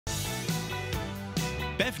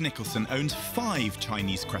Bev Nicholson owns 5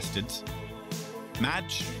 Chinese cresteds: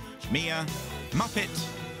 Madge, Mia, Muppet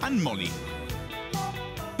and Molly.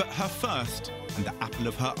 But her first, and the apple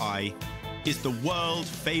of her eye, is the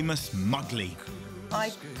world-famous Mugly.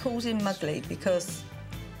 I called him Mugly because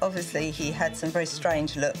obviously he had some very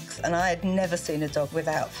strange looks and I had never seen a dog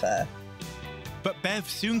without fur. But Bev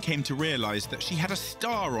soon came to realise that she had a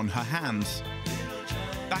star on her hands.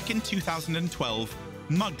 Back in 2012,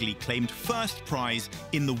 Mugly claimed first prize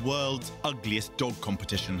in the World's Ugliest Dog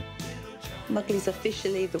competition. Mugly's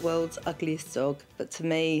officially the world's ugliest dog, but to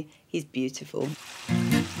me, he's beautiful.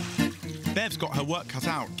 Bev's got her work cut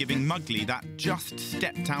out, giving Mugly that just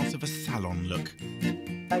stepped out of a salon look.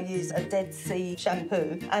 I use a Dead Sea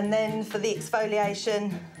shampoo, and then for the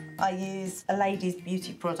exfoliation, I use a lady's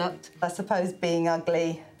beauty product. I suppose being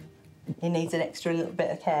ugly, he needs an extra little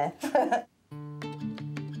bit of care.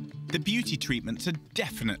 The beauty treatments are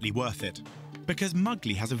definitely worth it, because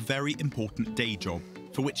Mugly has a very important day job,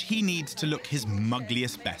 for which he needs to look his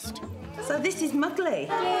muggliest best. So this is Mugly.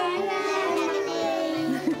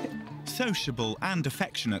 Sociable and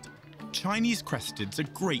affectionate, Chinese cresteds are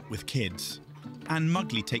great with kids. And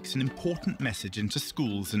Mugly takes an important message into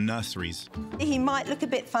schools and nurseries. He might look a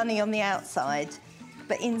bit funny on the outside,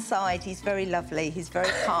 but inside he's very lovely, he's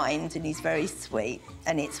very kind and he's very sweet.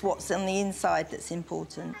 And it's what's on the inside that's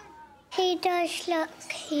important. He does look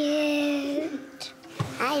cute.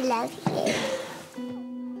 I love him.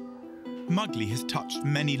 Mugly has touched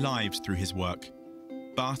many lives through his work.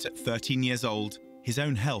 But at 13 years old, his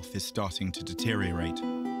own health is starting to deteriorate.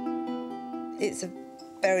 It's a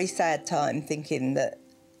very sad time thinking that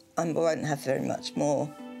I won't have very much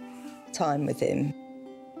more time with him.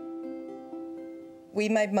 We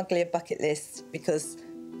made Mugly a bucket list because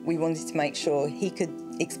we wanted to make sure he could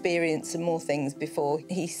experience some more things before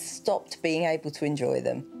he stopped being able to enjoy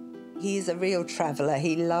them. He's a real traveller.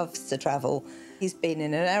 He loves to travel. He's been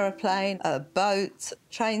in an aeroplane, a boat.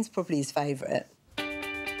 Train's probably his favourite.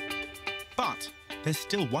 But there's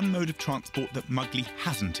still one mode of transport that Mugly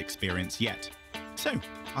hasn't experienced yet. So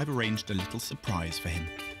I've arranged a little surprise for him.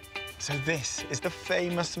 So this is the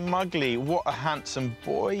famous Mugly. What a handsome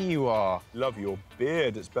boy you are. Love your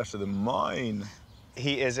beard, it's better than mine.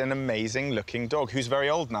 He is an amazing-looking dog who's very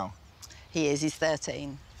old now. He is, he's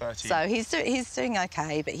 13. 13. So he's doing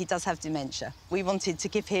OK, but he does have dementia. We wanted to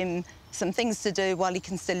give him some things to do while he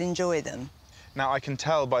can still enjoy them. Now, I can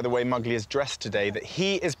tell by the way Mugly is dressed today that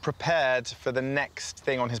he is prepared for the next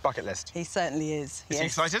thing on his bucket list. He certainly is, Is he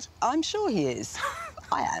excited? I'm sure he is.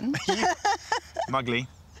 I am. Mugly,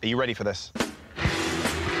 are you ready for this?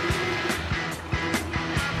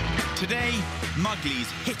 Today, Mugly's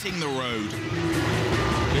hitting the road.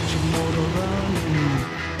 Get your motor running.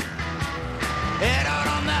 Head out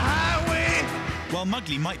on the highway! While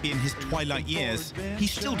Mugly might be in his twilight years, he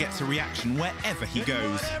still gets a reaction wherever he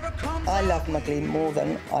goes. I love Mugly more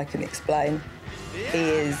than I can explain. He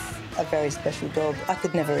is a very special dog. I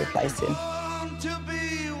could never replace him.